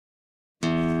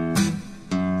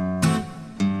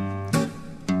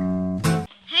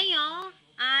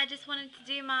just wanted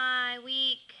to do my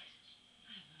week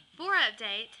 4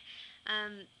 update.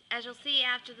 As you'll see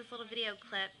after this little video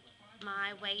clip,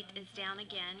 my weight is down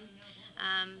again.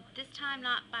 This time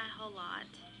not by a whole lot.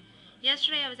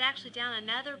 Yesterday I was actually down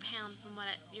another pound from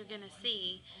what you're going to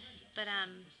see, but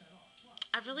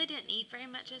I really didn't eat very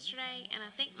much yesterday, and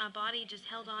I think my body just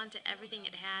held on to everything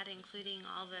it had, including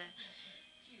all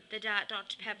the Diet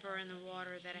Dr. Pepper and the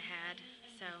water that I had.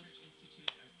 So,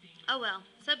 oh well,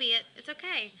 so be it. It's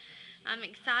okay. I'm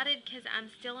excited because I'm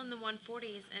still in the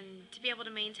 140s, and to be able to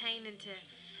maintain and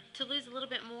to lose a little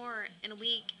bit more in a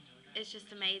week is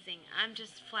just amazing. I'm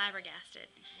just flabbergasted.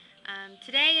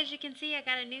 Today, as you can see, I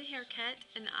got a new haircut,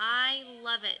 and I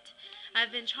love it.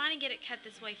 I've been trying to get it cut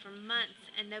this way for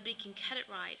months, and nobody can cut it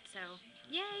right, so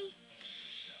yay!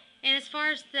 And as far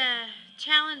as the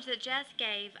challenge that Jess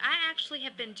gave, I actually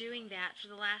have been doing that for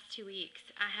the last 2 weeks.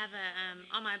 I have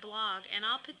a on my blog, and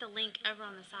I'll put the link over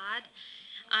on the side.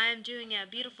 I'm doing a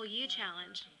Beautiful You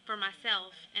challenge for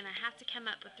myself, and I have to come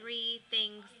up with 3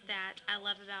 things that I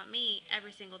love about me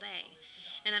every single day.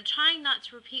 And I'm trying not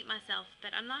to repeat myself,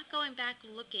 but I'm not going back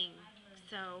looking,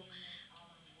 so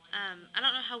I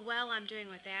don't know how well I'm doing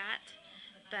with that,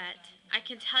 but I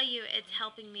can tell you it's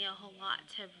helping me a whole lot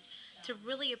to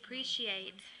really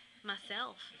appreciate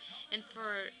myself and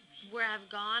for where I've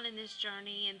gone in this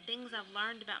journey and things I've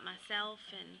learned about myself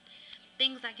and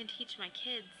things I can teach my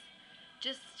kids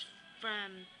just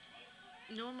from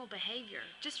normal behavior,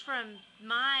 just from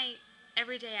my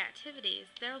everyday activities.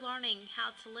 They're learning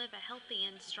how to live a healthy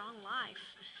and strong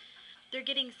life. They're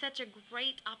getting such a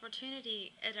great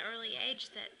opportunity at an early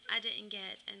age that I didn't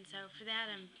get, and so for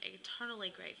that I'm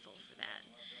eternally grateful for that.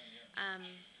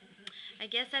 I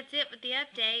guess that's it with the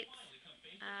updates.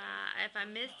 If I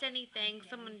missed anything,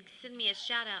 someone send me a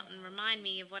shout out and remind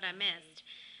me of what I missed.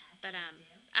 But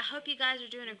I hope you guys are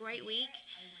doing a great week.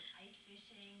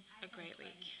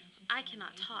 I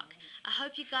cannot talk. I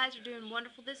hope you guys are doing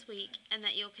wonderful this week and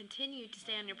that you'll continue to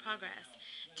stay on your progress.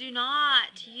 Do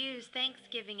not use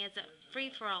Thanksgiving as a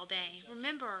free-for-all day.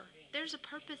 Remember, there's a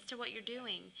purpose to what you're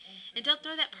doing, and don't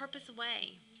throw that purpose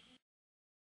away.